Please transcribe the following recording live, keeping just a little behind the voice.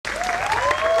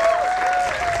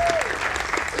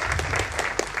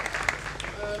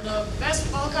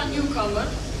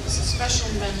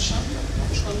special mention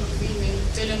shkon për filmin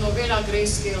telenovela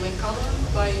Grayscale and Color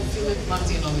by Philip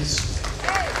Martinovic.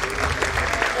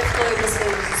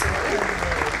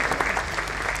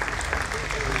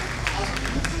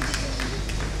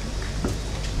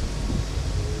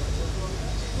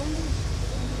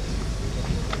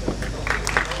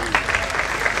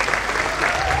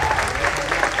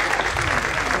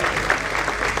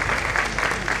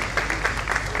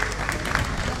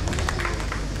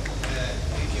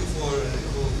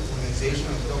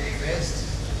 Of Doku Fest,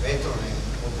 Veteran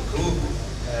of the group,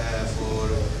 for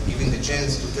giving the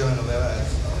chance to telenovela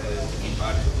to be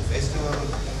part of the festival,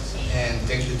 and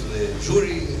thank you to the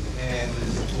jury and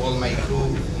to all my crew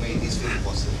who made this film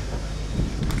possible.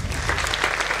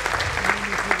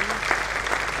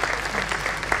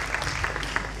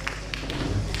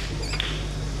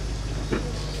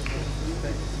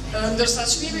 Ndërsa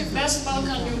çmimi Best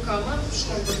Balkan Newcomer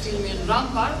shkon për filmin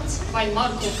Rampart by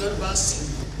Marko Gërbasi.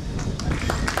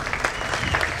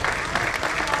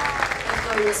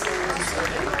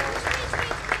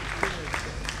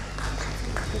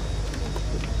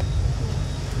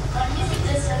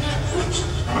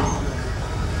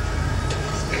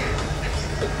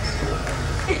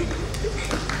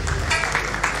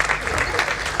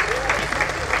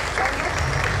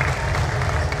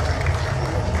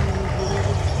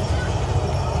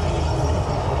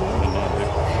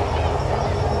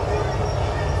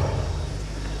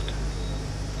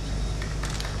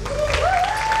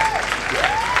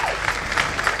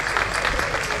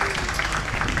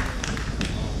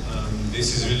 This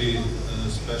is really a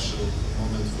special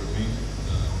moment for me.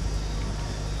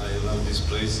 I love this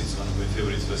place. It's one of my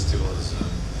favorite festivals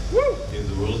in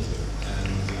the world.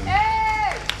 And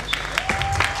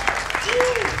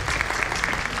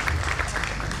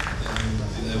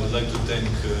I would like to thank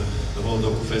the whole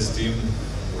Doku Fest team,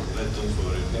 Leton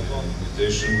for the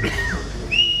invitation,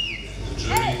 the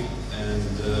jury, and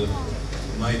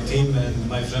my team and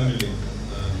my family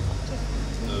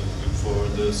for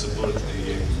the support they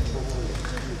gave me.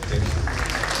 Thank you.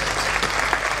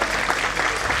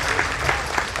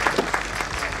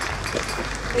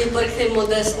 Mi përkthim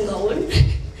modest nga unë.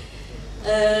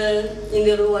 I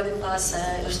nderuar i tha se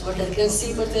është vërtet kënaqësi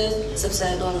për të, sepse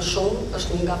e donë shumë,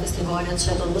 është një nga festivalet që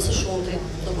e donë më së shumti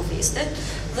Doku Festit.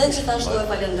 Dhe gjithashtu e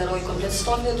falenderoj komplet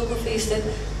stafin e Doku Festit,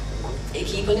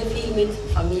 ekipën e filmit,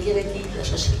 familjen e tij dhe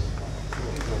shoqërinë.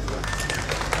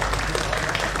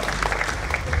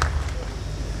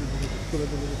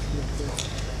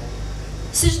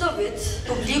 Si çdo vit,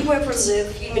 publiku e përzgjedh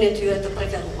filmin e tyre të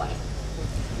preferuar.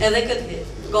 Edhe këtë vit,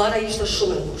 gara ishte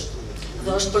shumë e ngushtë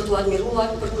dhe është për t'u admiruar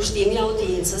për kushtimi i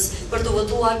audiencës, për të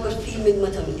votuar për filmin më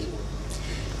të mirë.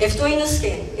 E ftoi në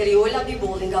skenë Eriola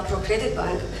Bibolli nga Pro Credit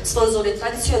Bank, sponsorit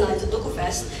tradicional të Doku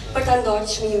Fest, për ta ndarë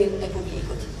çmimin e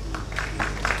publikut.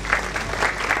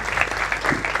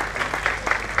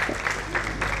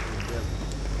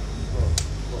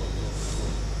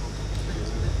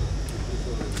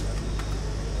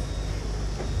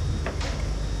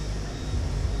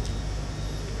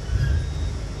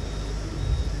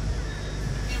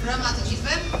 Brëma të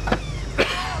gjithve.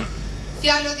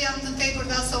 Fjalët janë të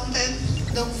tepërta sonte.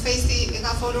 Doku Festi e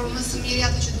ka folur më së miri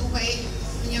atë që duhej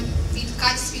në një vit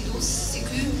kaq sfidues si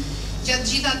ky, gjatë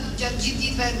gjithë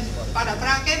ditëve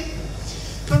paraprake.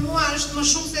 Për mua është më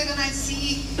shumë se kënaqësi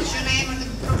që në emër të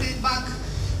Pro Credit Bank,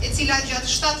 e cila gjatë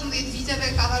 17 viteve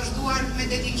ka vazhduar me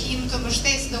dedikim të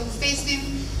mbështesë Doku Festin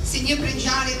si një prej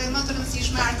ngjarjeve më të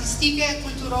rëndësishme artistike,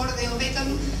 kulturore dhe jo vetëm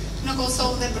në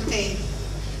Kosovë dhe përtej.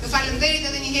 Ju falenderit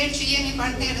edhe një herë që jeni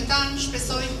partnerët tanë,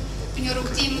 shpresoj për një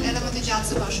rrugtim edhe më të gjatë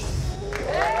së bashku.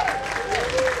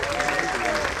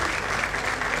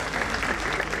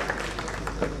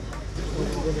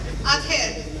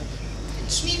 Atëherë,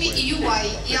 çmimi i juaj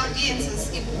i audiencës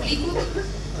i publikut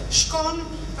shkon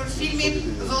për filmin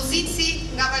Vozici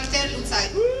nga Valter Lucaj.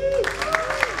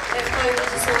 E ftoj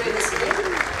regjisorin e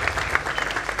filmit.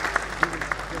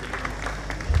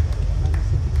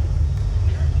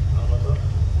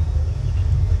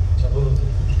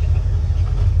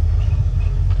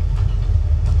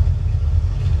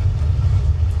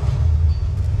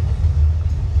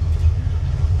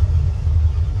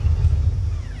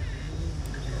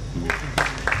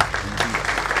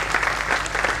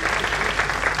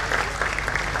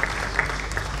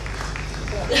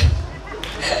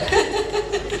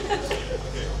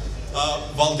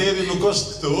 Valteri nuk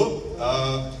është këtu,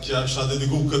 që është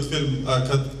dediku këtë film,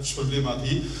 këtë shpërblim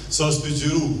ati, së është të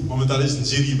gjiru momentarisht në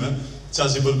gjirime, qa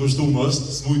që përkushtum është,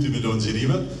 s'mujti milion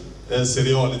gjirime, e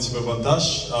serialit që bën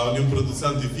tash. Unë jam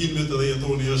producent I filmit edhe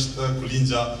jetoni është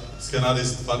Kulingja,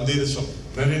 skenarist. Faleminderit shumë.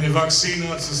 Merrni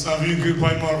vaksinat, se s'na vjen ky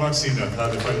pa I marr vaksinat.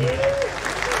 Hajde, faleminderit.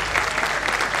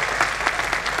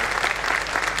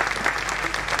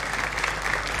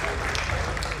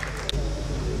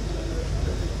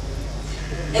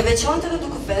 E veçantë në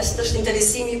Doku Fest është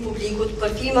interesimi I publikut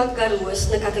për filmat garues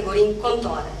në kategorinë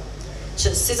kombëtare,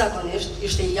 që si zakonisht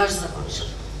ishte I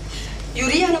jashtëzakonshëm.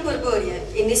 Juria në përbërje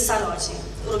I Nis Saraçi,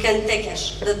 Ruken Tekesh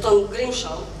dhe Tom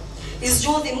Grimshaw I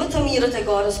zgjodhi më të mirët e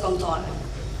garës kombëtare.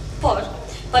 Por,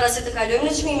 para se të kalojmë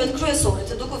në çmimet kryesore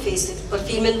të Doku Festit për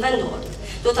filmin vendor,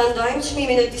 do ta ndajmë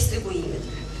çmimin e distribuimit.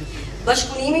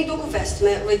 Bashkëpunimi I Doku Fest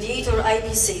me Radiator IP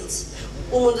Sales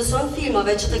u mundëson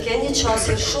filmave që të kenë një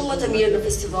qasje shumë më të mirë në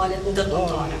festivalet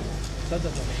ndërkombëtare.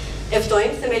 E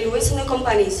ftojmë themeluesin e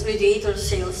kompanisë Radiator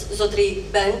Sales, zotri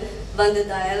Ben Van de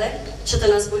Daele, që të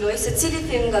na zbulojë se cili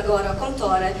film nga gara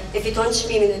kombëtare e fiton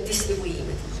çmimin e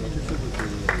distribuimit.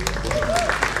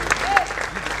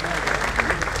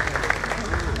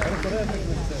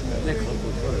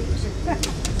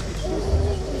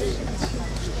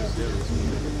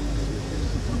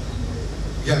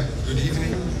 Yeah, good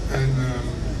evening, and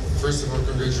first of all,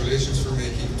 congratulations for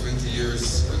making 20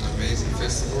 years an amazing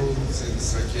festival.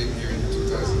 Since I came here in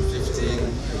 2015,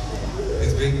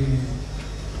 it's been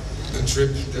a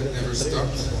trip that never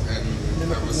stopped, and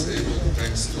I was able,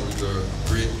 thanks to the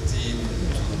great team,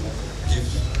 to give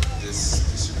this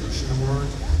distribution award,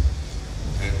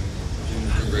 and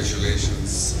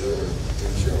congratulations,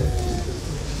 thank you.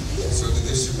 So the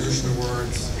distribution award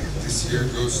this year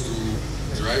goes to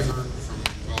Driver.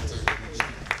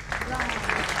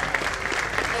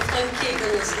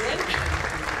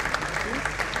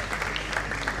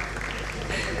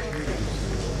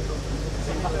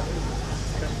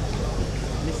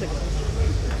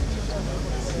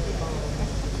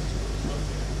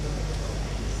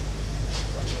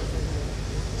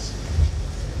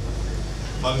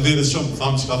 Faleminderit shumë,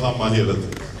 thamë që ka thamë ma herët.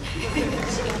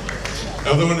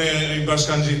 Edhe unë I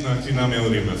bashkangjit në këtina me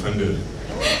urime, faleminderit.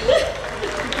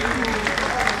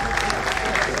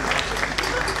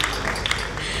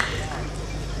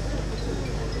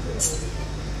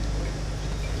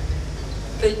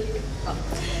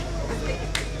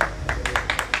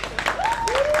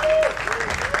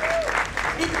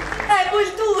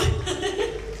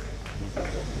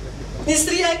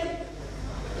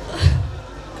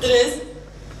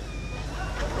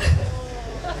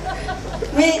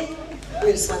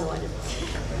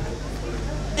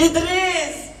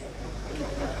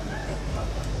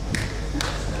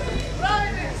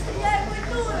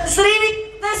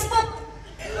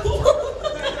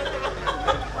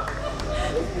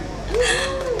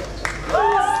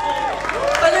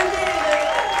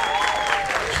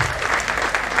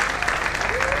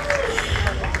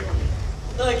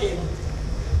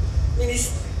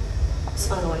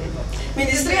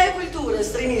 Ministria e Kulturës,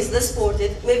 Rinisë dhe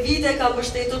Sportit me vite ka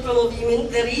mbështetur promovimin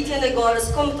dhe rritjen e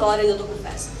garës kombëtare në Doku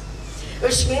Fest.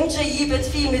 Është çmim që I jepet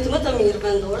filmit më të mirë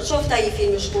vendor, qoftë ai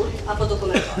film I shkurt apo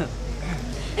dokumentar.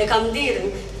 E kam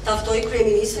nderin ta ftoj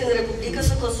kryeministrin e Republikës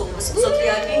së Kosovës, zotri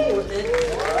Albin Kurti.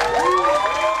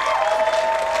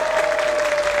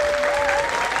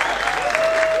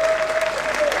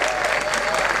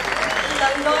 Ta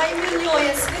ndajmë një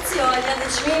njohje speciale dhe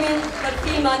çmimin për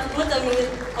filmat më të mirë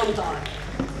kombëtar.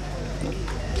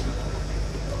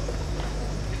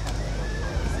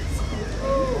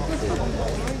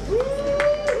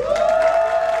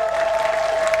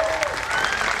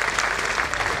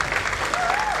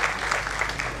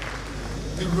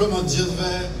 Mbrëma të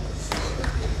gjithëve,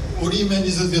 urime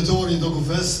 20 vjetori Doku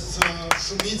Fest,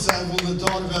 shumica e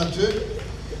vullnetarëve aty,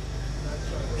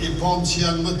 I pam që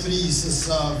janë më të ri se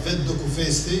sa vetë Doku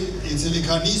Festi, I cili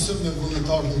ka nisur me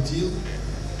vullnetarë të tillë,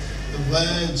 dhe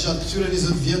gjatë këtyre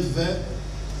 20 vjetëve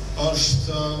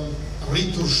është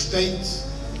rritur shpejt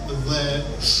dhe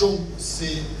shumë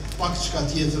si pak çka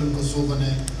tjetër në Kosovën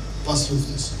e pas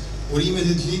luftës. Urimet e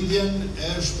ditëlindjen e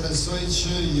shpresoj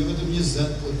që jo vetëm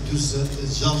 20, po 40,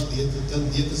 60,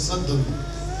 80, sa do.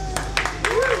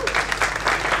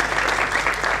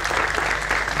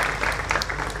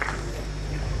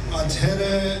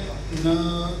 Atëherë në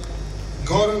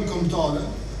garën kombëtare,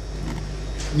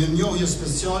 mirënjohje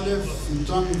speciale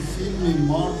fiton filmi I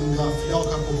marrë nga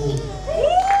Flaka Kokolli.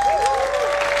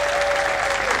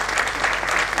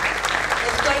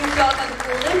 Flaka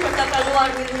Kokollin për të pranuar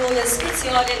mirënjohje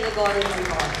speciale në garën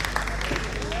kombëtare.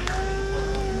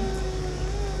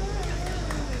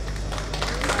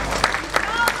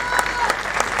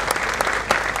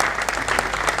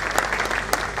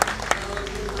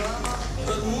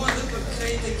 Për mua dhe për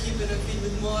krejt ekipin e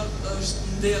filmit marrë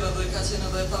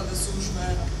da službe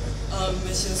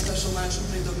mesijanska šalmanjša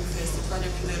pri Doku Festi. Hvala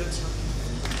Kinderoća.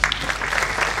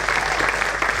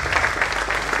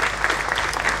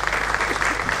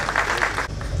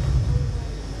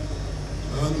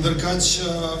 Ndërkaq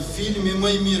filmi më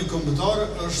I mirë kombëtar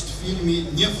është filmi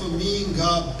Një fëmijë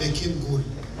nga Bekim Guri.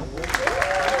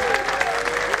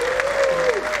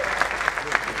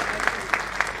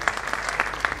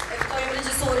 Ftojmë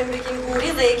regjisorin Bekim Guri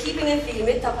dhe ekipin e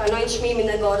filmit ta pranojnë çmimin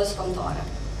e garës kombëtare.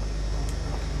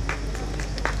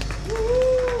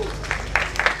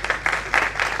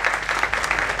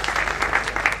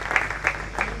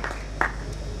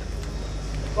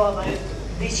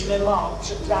 Dici me malë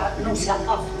që tra nuk s'ja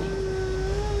afni.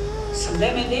 Së mbe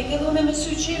me deke dhune me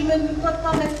sy qirë me më këtë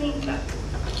ta me tinka.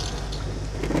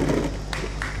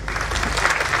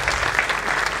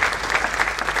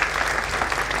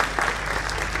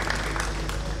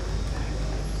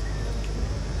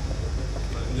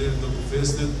 Falemderit Doku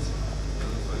Festit,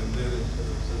 falemderit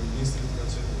Ministrit ka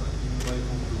qenë takimi ma I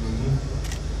punë me mu,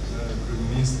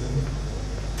 Kryeministrin.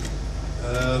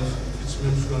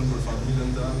 Fiqmim shkon për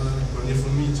familjen tëme, për një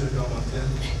fëmijë që kam atje,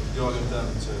 për djalin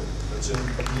tëmë që ka qenë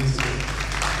ministri,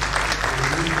 për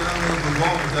fëmijën tëme dhe për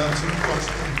babën tëmë që nuk ka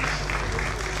shkon.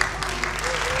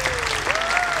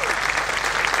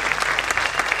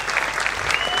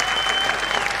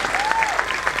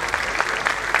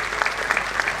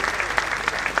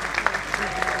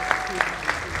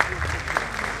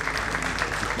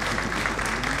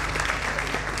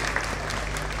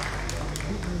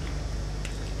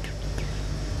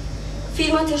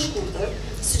 Filmat e shkurtër,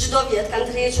 si çdo vjet, kanë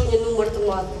tërhequr një numër të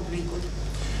madh publikut.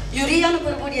 Juria në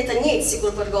përbërje të njëjtë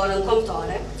sikur për garën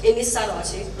kombëtare, Enis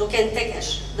Saraçi, Ruken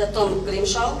Tekesh dhe Tom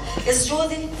Grimshaw e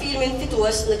zgjodhi filmin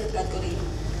fitues në këtë kategori.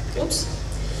 Ups.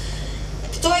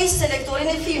 Ftoi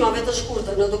selektorin e filmave të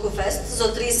shkurtër në Doku Fest,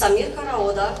 zotëri Samir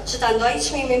Karaoda, që ta ndajë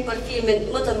çmimin për filmin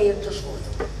më të mirë të shkurtër.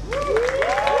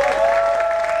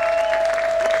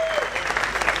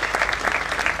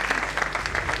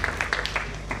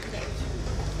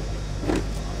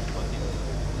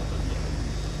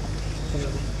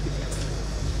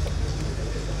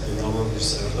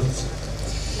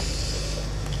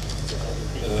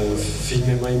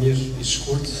 Filmi më I mirë I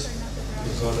shkurt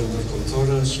në garën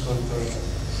ndërkombëtare shkon për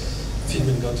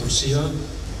filmin nga Turqia,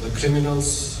 The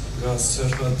Criminals nga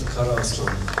Serhat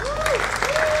Karaaslan.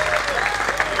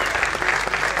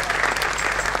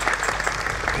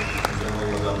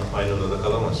 Aynı odada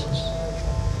kalamazsınız.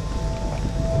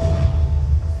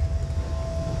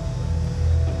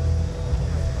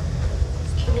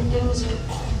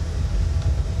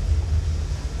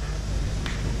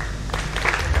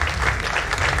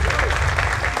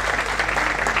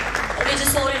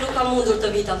 Regjisori nuk ka mundur të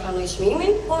vita pranoj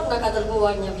çmimin, por na ka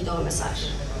dërguar një video mesazh.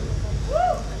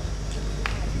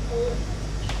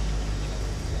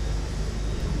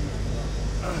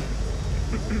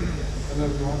 Hello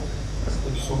everyone,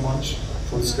 thank you so much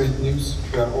for this great news.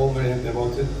 We are all very happy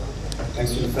about it.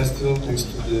 Thanks to the festival, thanks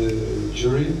to the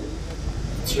jury.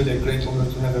 It's really a great honor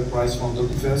to have a prize from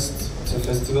Doku Fest. It's a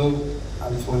festival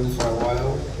I'm following for a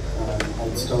while. I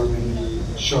discovered many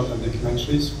short and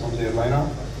documentaries from their lineup.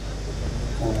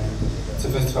 It's a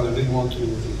festival I really want to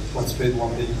participate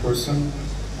one day in person.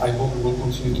 I hope we will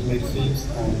continue to make films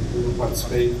and we will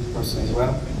participate in person as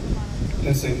well.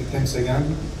 Thanks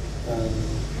again.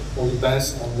 All the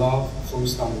best and love from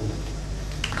Istanbul.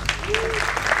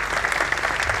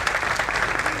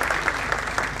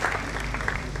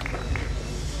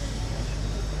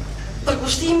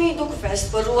 Përkushtimi I Doku Fest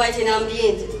për ruajtjen e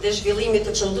ambientit dhe zhvillimit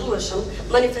të qëndrueshëm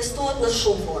manifestohet në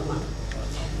shumë forma.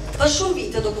 Për shumë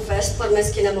vite Doku Fest përmes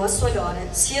kinemas solare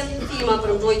sjell filma për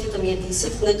mbrojtje të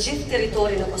mjedisit në gjithë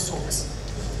territorin e Kosovës.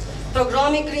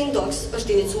 Programi Green Dogs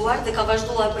është iniciuar dhe ka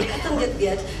vazhduar për 18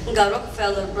 vjet nga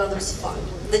Rockefeller Brothers Fund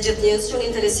dhe gjithnjës që një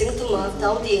interesim të madh të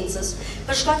audiencës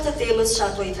për shkak të temës që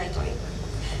ato I trajtojnë.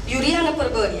 Juria në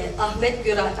përbërje Ahmet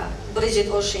Byrata, Bridget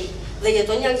O'Shea dhe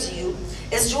Jeton Jangxiu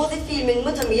e zgjodhi filmin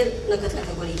më të mirë në këtë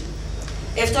kategori.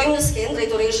 E ftojmë në skenë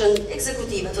drejtoreshën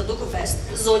ekzekutive të Doku Fest,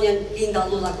 zonjën Linda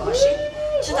Lullagashi,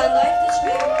 që ta ndajë këtë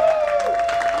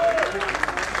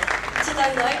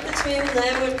çmim në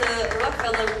emër të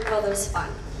Rockefeller Brothers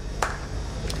Fund.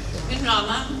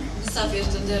 Mirëmbrëma, mysafir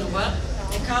të nderuar,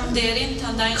 e kam nderin të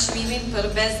ndajë çmimin për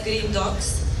Best Green Dogs,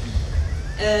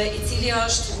 I cili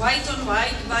është White on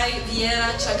White by Viera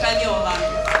Çakaljola.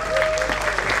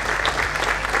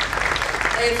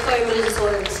 E ftojmë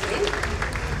regjisorin në skenë.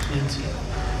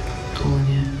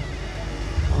 Tonie,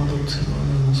 młodą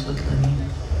czerwoną oświetlenie.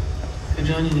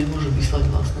 Wiedzianie nie może pisać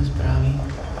własnej sprawy.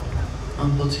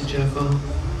 Mam poczucie, jako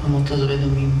montaż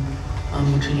wiadomim,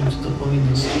 mam uczynił, co to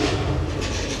powinno być.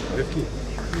 Very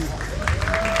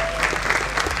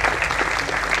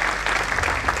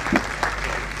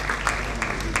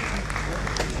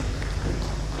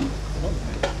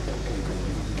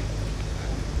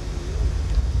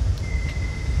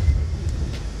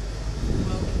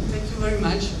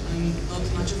much. I'm not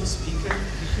much of a speaker,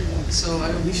 so I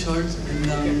will be short. And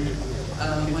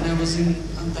when I was in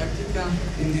Antarctica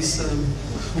in this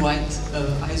white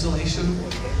isolation,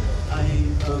 I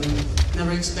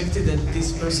never expected that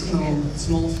this personal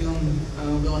small film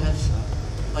will have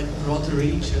like broad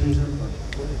reach and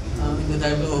that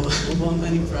I will won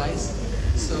any prize.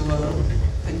 So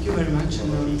thank you very much,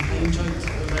 and I enjoyed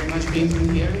very much being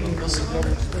here in Kosovo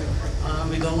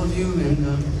with all of you and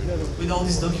with all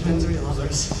these documentary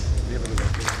lovers.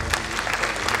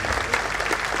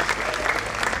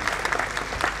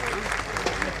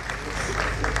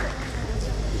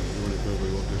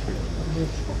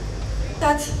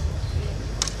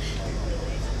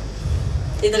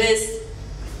 Idris,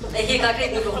 ik ga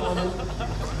krijgen mikrofonen.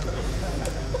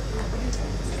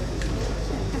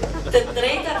 Të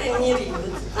drejtat e njeriut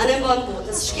anë mban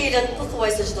botës shkelën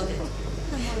pothuajse çdo ditë.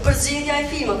 Përzgjedhja e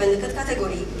filmave në këtë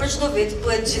kategori për çdo vit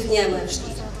bëhet gjithnjë më e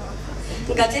vështirë.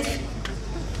 Nga tet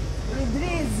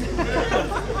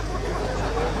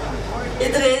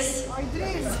Idris.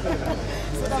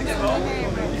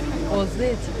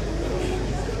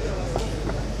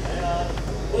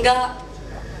 Nga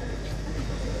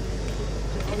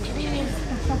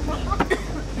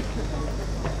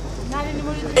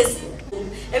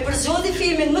e përzgjodhi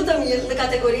filmin më të mirë në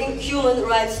kategorinë Human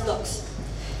Rights Docs.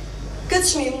 Këtë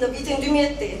çmim në vitin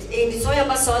 2008 e indicoi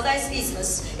ambasada e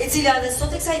Zvicrës, e cila edhe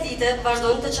sot e kësaj dite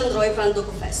vazhdon të qëndrojë pranë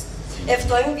Dokufest. E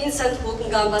ftojmë Vincent Hook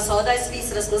nga ambasada e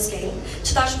Zvicrës në skenë,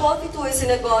 që ta shkohet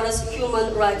fituesin e garës Human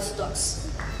Rights Docs.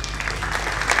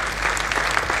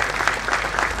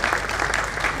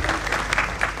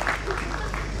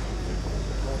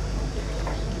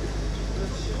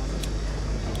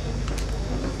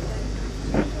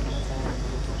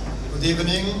 Good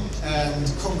evening and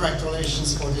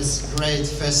congratulations for this great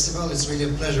festival. It's really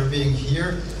a pleasure being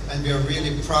here, and we are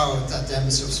really proud at the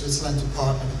Embassy of Switzerland to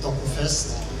partner with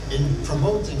Dokufest in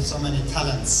promoting so many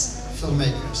talents,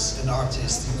 filmmakers and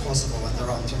artists in Kosovo and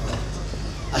around the world.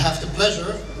 I have the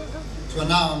pleasure to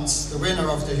announce the winner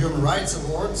of the Human Rights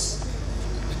Awards,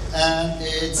 and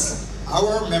it's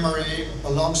Our Memory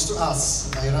Belongs to Us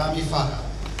by Rami Farah.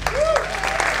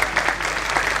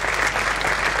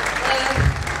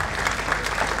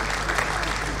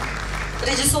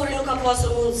 Regjisori nuk ka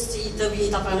pasur mundësi të vijë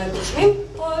ta pranojë këtë çmim,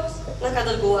 por na ka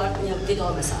dërguar një video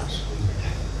mesazh.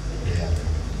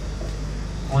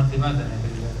 وانت ماذا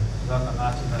بالذاكره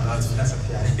معك للاسف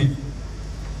يعني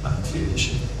ما في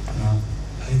شيء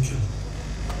هيك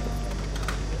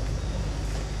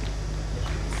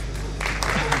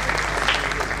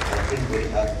I feel very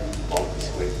happy about this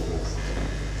great event.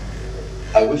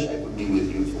 I wish I could be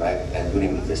with you tonight and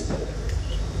during the festival,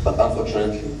 but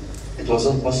unfortunately it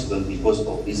wasn't possible because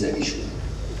of visa issue.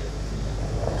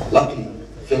 Luckily,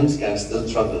 films can still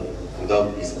travel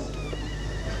without visa.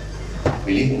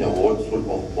 We live in a world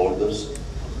full of borders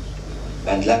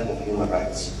and lack of human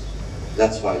rights.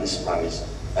 That's why this prize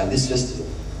and this festival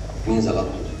means a lot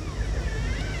to me.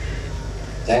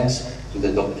 Thanks to the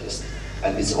Dokufest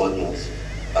and its audience,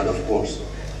 and of course,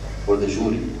 for the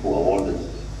jury who awarded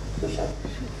the film.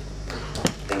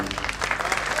 Thank you.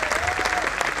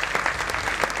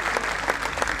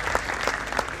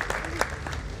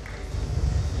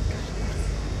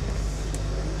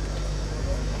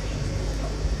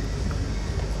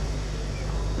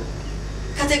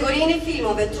 Kategorinë e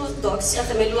filmave Truth Docs ja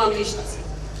themeluam rishtasi,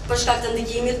 për shkak të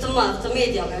ndikimit të madh të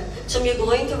medjave që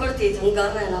mregullojnë të vërtetën nga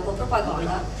rrena apo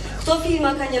propaganda. Këto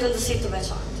filma kanë një rëndësi të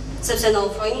veçantë, sepse na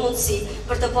ofrojnë mundësi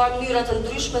për të parë mënyra të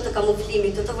ndryshme të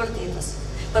kamuflimit të vërtetës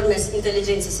përmes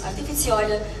inteligjencës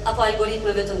artificiale apo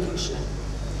algoritmeve të ndryshme.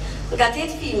 Nga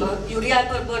 8 filma, juria e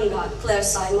përbër nga Claire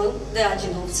Simon dhe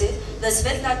Agjinovci dhe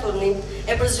Svetlana Turnin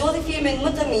e përzgjodhi filmin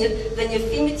më të mirë dhe një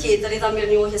film tjetër i dha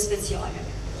mirënjohje speciale.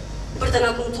 Për të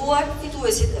na kumtuar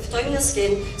fituesit e ftojmë në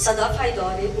skenë Sadaf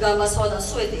Hajdari nga ambasada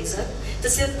suedeze, të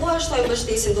cilët po ashtojnë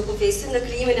mbështesin Dokufestin në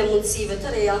krijimin e mundësive të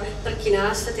reja për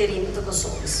kinastët e rinj të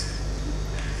Kosovës.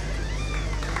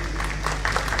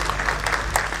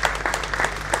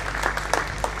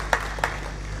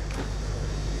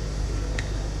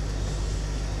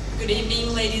 Good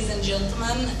evening, ladies and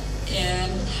gentlemen,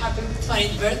 and happy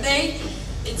 20th birthday.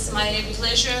 It's my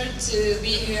pleasure to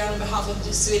be here on behalf of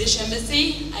the Swedish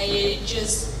Embassy. I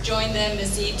just joined the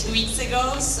embassy 2 weeks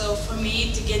ago, so for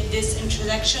me to get this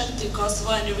introduction to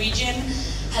Kosovo and the region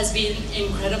has been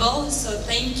incredible. So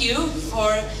thank you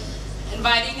for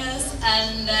inviting us,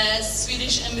 and the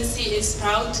Swedish Embassy is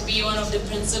proud to be one of the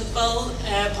principal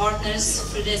partners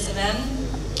for this event,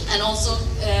 and also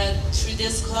through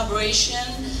this collaboration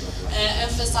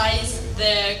emphasize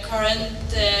the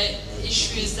current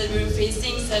issues that we're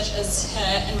facing, such as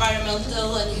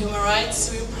environmental and human rights.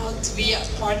 We're proud to be a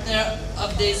partner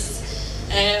of this,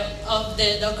 of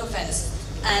the Doku Fest.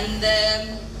 And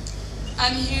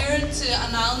I'm here to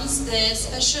announce the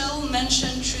special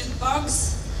mention truth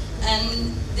box,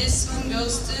 and this one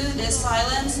goes to The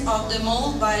Silence of the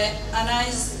Mole by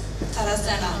Anais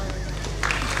Tarasena.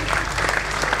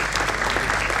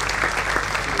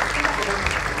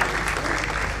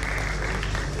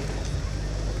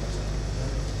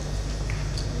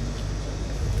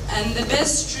 And the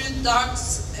best truth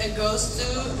box goes to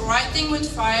Writing with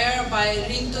Fire by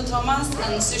Rinto Thomas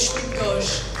and Sushmit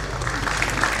Ghosh.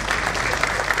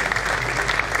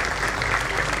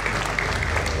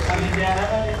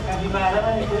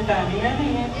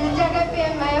 इस जगह पे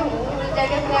मैं हूँ, उस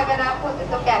जगह पे अगर आप होते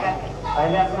तो क्या करते?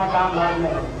 पहले अपना काम बाद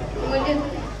में। मुझे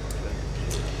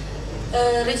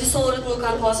regjisorët nuk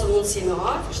kanë pasur mundësi me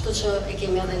ardhur, kështu që e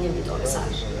kemi edhe një video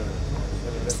mesazh.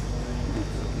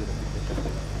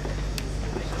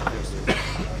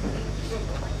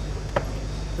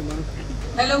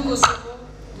 Hello Kosovo,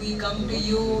 we come to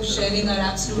you sharing our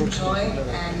absolute joy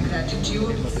and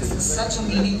gratitude. This is such a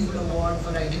meaningful award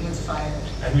for Writing with Fire.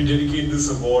 And we dedicate this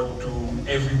award to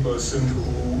every person who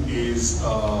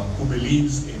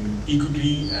believes in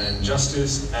equity and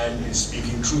justice and is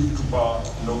speaking truth to power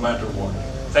no matter what.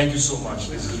 Thank you so much.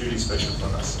 This is really special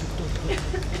for us.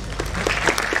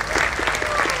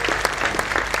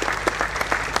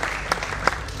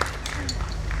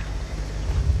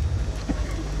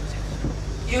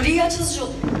 Juria që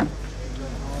zgjodh.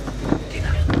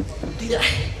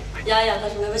 Ja,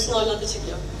 tash me veç nolë atë që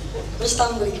kjo. Veç ta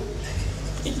mbri.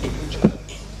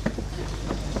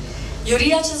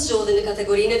 Juria që zgjodhi në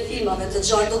kategorinë e filmave të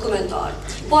gjatë dokumentar,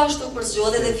 po ashtu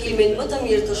përzgjodhi edhe filmin më të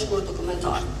mirë të shkurt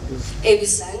dokumentar. Evi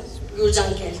Sen,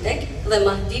 Gurxhan Keltek dhe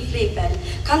Mahdi Fleifel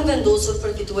kanë vendosur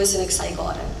për fituesin e kësaj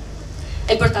gare.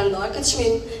 E për të ndarë këtë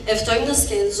çmim, e ftojmë në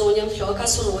skenë zonjën Floka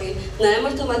Suroi në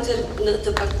emër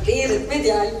të partnerit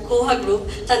medial Koha Group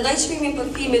të ndaj çmimin për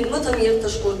filmin më të mirë të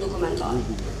shkurt dokumentar.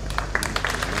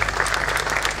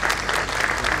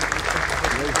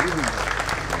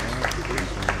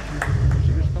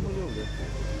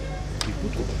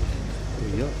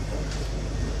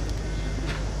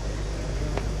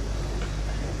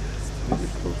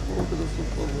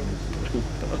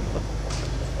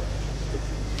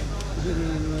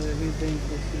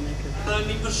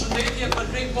 Një përshëndetje për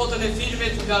krejt botën e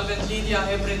filmit nga vendlidhja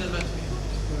e prindërve të mi.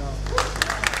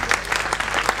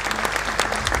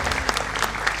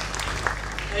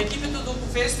 Ekipit të Doku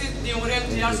Festit një urem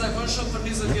të jashtëzakonshëm për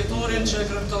 20 vjetorin që e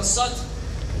kremton sot.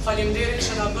 Faleminderit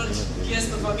që na bërt pjesë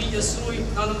të familjes tuaj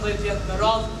 19 vjet me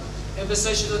radhë, e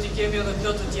besoj që do t'i kemi edhe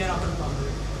plot të tjera përpara.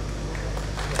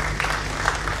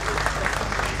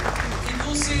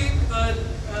 Fituesi për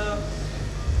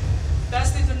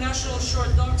Best International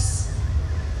Short Docs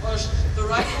është The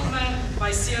Rifleman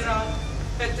by Sierra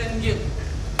Pettengil.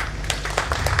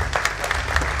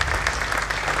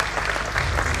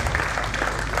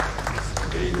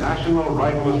 The National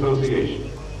Rifle Association,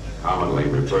 commonly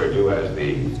referred to as the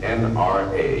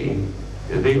NRA,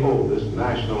 is the oldest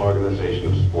national organization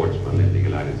of sportsmen in the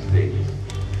United States.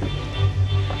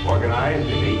 Organized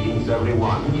in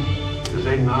 1871, it is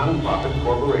a non-profit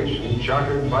corporation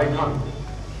chartered by Congress.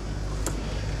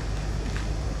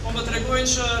 Më tregojnë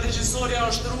që regjisorja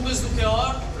është rrugës duke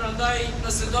ardhur, prandaj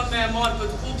nëse do me e marrë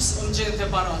këtë kups, më gjenë te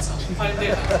baraca.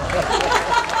 Faleminderit.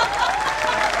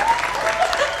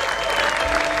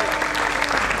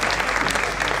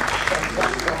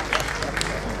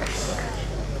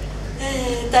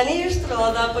 Tani është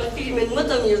rodha për filmin më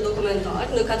të mirë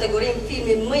dokumentar në kategorinë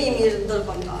filmi më i mirë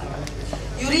ndërkombëtar.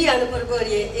 Juria në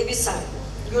përbërje Evi Sen,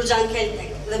 Gurxhan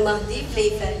Keltek dhe Mahdi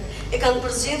Fleifel e kanë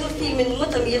përzgjedhur filmin më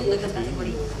të mirë në këtë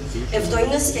kategori. E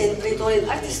ftojmë në skenë drejtorin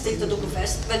artistik të Doku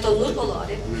Fest, Veton Nur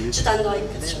Kollari, që ta ndajë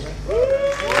këtë çmim.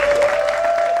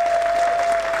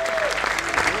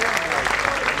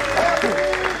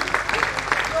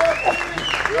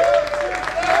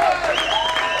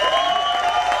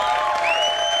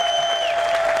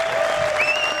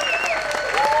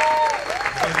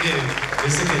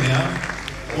 Nëse keni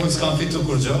unë s'kam fitu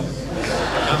kur gjo,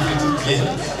 kam fitu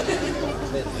tjerë.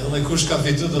 Edhe kush ka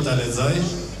fitu do t'a lexoj.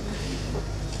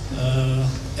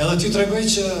 Edhe t'ju tregoj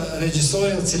që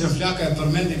regjisorja cilën Flaka e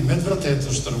përmendi me të vërtetë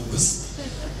është rrugës,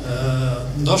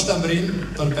 Ndoshta mbrin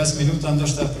për 5 minuta,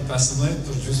 ndoshta për 15,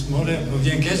 për gjysmore. Më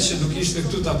vjen keq që nuk ishte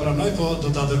këtu ta pranoj, po do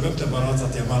ta dërgojmë te baraza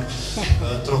t'ja marr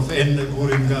trofeën e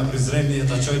burin nga Prizreni e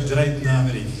ta çoj drejt në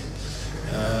Amerikë.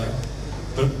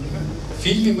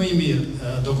 Filmi më i mirë,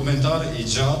 dokumentar i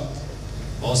gjatë,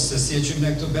 ose si e qymë ne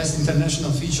këtu Best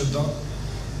International Feature Doc,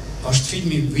 është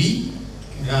filmi Vi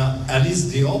nga Alice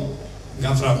Diop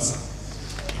nga Franca.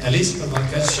 Alice për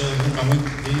këtë që nuk ka mujtë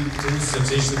vi këtu,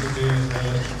 sepse ishte duke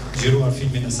gjiruar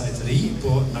filmin e saj të ri,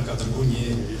 po na ka dërguar një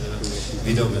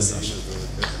video mesazh.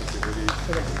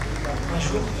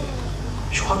 Bonjour,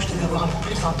 je crois que je devais avoir un peu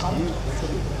plus de 20 ans.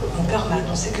 Mon père m'a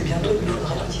annoncé que bientôt il me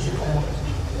faudrait cotiser pour moi.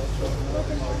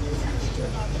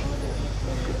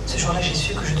 Ce jour-là, j'ai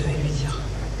su que je devais lui dire.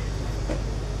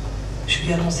 Je lui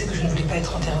ai annoncé que je ne voulais pas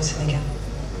être enterrée au Sénégal.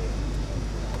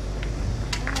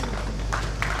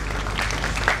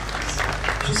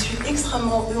 Je suis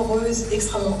extrêmement heureuse,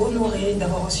 extrêmement honorée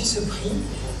d'avoir reçu ce prix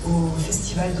au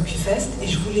festival DocuFest et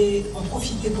je voulais en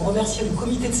profiter pour remercier le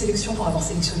comité de sélection pour avoir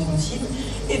sélectionné mon film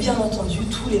et bien entendu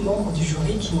tous les membres du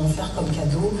jury qui m'ont offert comme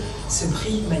cadeau ce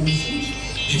prix magnifique.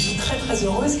 Je suis très très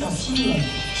heureuse qu'un film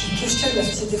qui questionne la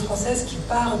société française, qui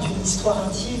part d'une histoire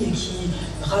intime et qui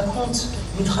raconte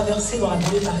une traversée dans la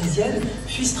banlieue parisienne,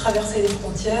 puisse traverser les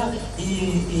frontières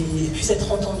et puisse être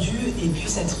entendu et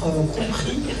puisse être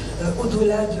compris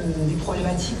au-delà des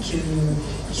problématiques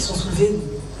qui sont soulevées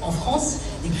en France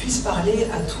et puisse parler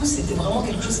à tous. C'était vraiment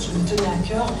quelque chose qui me tenait à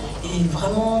cœur et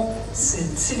vraiment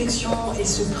cette sélection et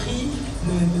ce prix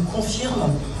me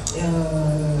confirment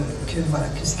que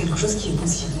c'est quelque chose qui est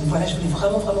possible. Donc voilà, je voulais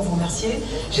vraiment vous remercier.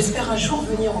 J'espère un jour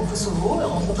venir au Kosovo,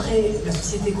 rencontrer la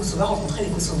société kosovare, rencontrer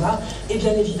les Kosovars et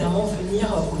bien évidemment venir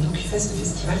au DocuFest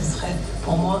Festival, ce serait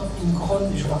pour moi une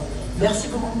grande joie. Merci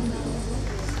beaucoup.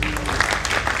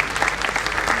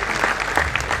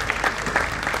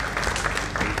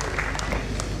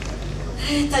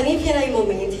 Tani vjen ai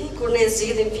momenti kur ne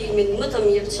zgjedhim filmin më të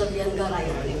mirë që vjen nga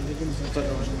rajoni.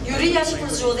 Juria që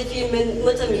përzgjodhi filmin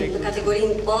më të mirë në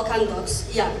kategorinë Balkan Docs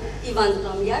janë Ivan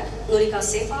Ramjak, Norika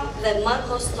Sefa dhe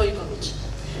Marko Stojkovic.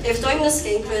 E ftojmë në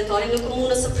skenë kryetarin në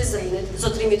komunës së Prizrenit,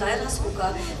 zotrin Mitajr Haskuka,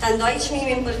 ta ndajë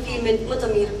çmimin për filmin më të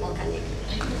mirë balkanik.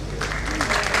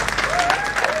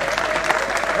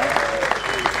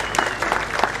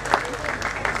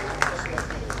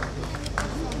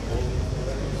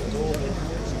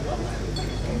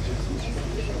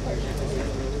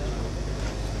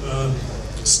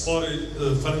 Spari,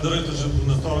 falenderoj të gjithë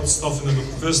punëtarët, stafin e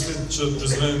DokuFestit që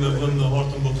Prizrenin e vënë në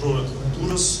hartën botërore të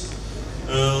kulturës,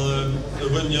 e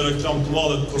vënë një reklam të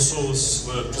madhe të Kosovës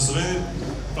dhe Prizrenit.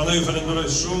 Prandaj ju falenderoj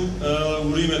shumë,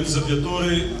 urime 20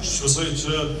 vjetori, shpresoj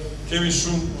që kemi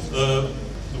shumë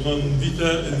vite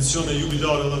edicione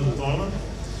jubilare edhe në tana.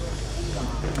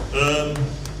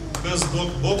 Best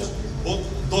Balkan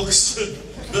Docs,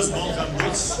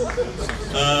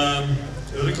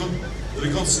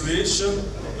 Reconciliation,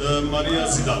 Maria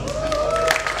Zidane.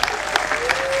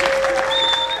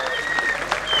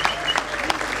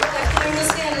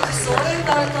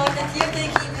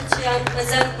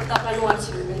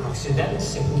 Accident,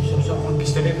 se un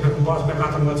pistolet me compas me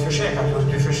gata më të fsheka, po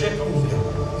dy fsheka unë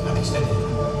na pistolet.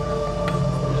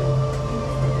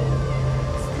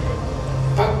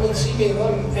 Pak mundësimi i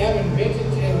dhënë emën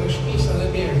vetit edhe shpisa dhe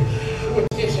mirë. Shumë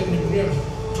të në mënyrë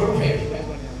profesionale.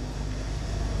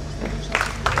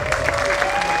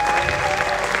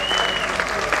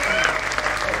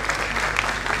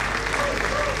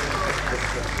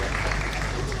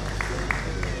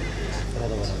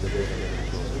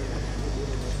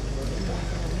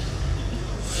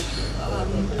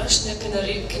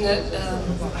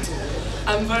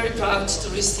 I'm very proud to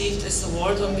receive this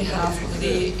award on behalf of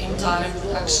the entire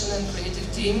production and creative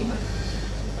team.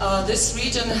 This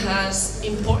region has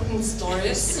important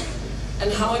stories,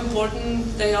 and how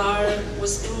important they are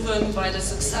was proven by the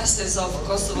successes of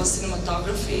Kosovo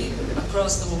cinematography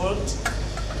across the world.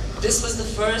 This was the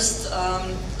first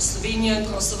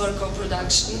Slovenian-Kosovo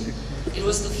co-production. It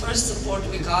was the first support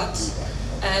we got,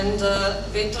 and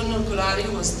Veton Nurkulari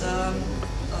was the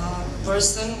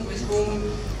person with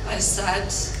whom I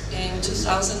sat in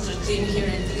 2013 here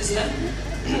in Prizren.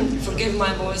 Forgive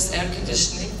my voice, air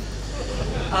conditioning.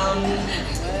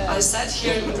 I sat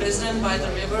here in Prizren by the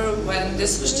river when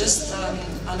this was just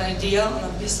an idea on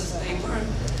a piece of paper.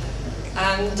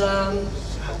 And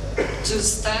to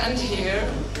stand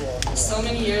here so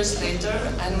many years later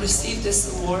and receive this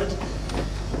award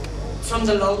from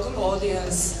the local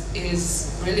audience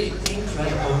is really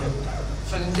incredible.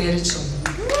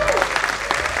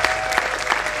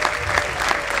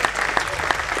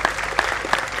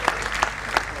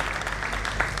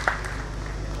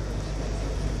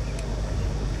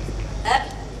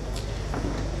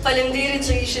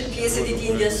 që ishit pjesë e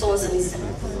ditëlindjes sonë së njëse.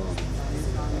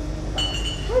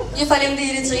 Ju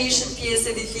faleminderit që ishit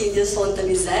pjesë e ditëlindjes sonë të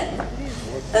njëse.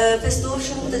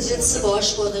 Festoshëm të gjithë së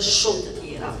bashku edhe shumë të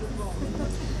tjera.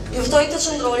 Juftoj të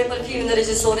qëndroni për filmin e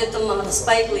regjisorit të madh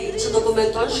Spike Lee që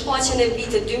dokumenton shfaqjen e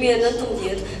vitit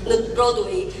 2019 në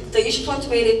Broadway të ish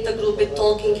frontmenit të grupit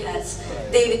Talking Heads,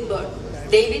 David Byrne.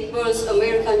 David Byrne's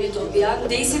American Utopia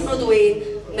ndesi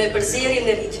Broadway me përzierjen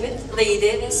e ritmit dhe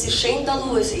ideve si shenjë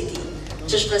dalluese i tij,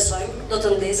 që shpresojmë do të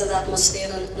ndezë edhe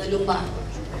atmosferën në lumbar.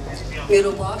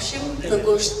 Mirupafshim në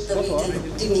gusht të vitit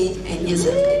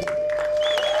 2021.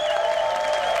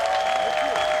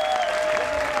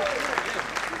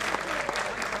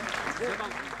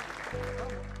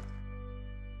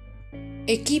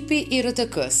 Ekipi i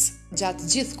RTK-s gjatë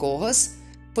gjithë kohës,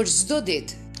 për çdo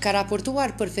ditë, ka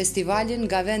raportuar për festivalin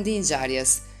nga vendi i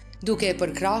ngjarjes, duke e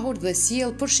përkrahur dhe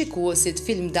sjell për shikuesit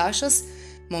filmdashës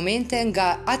momente nga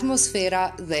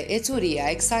atmosfera dhe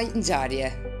ecuria e kësaj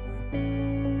ngjarje.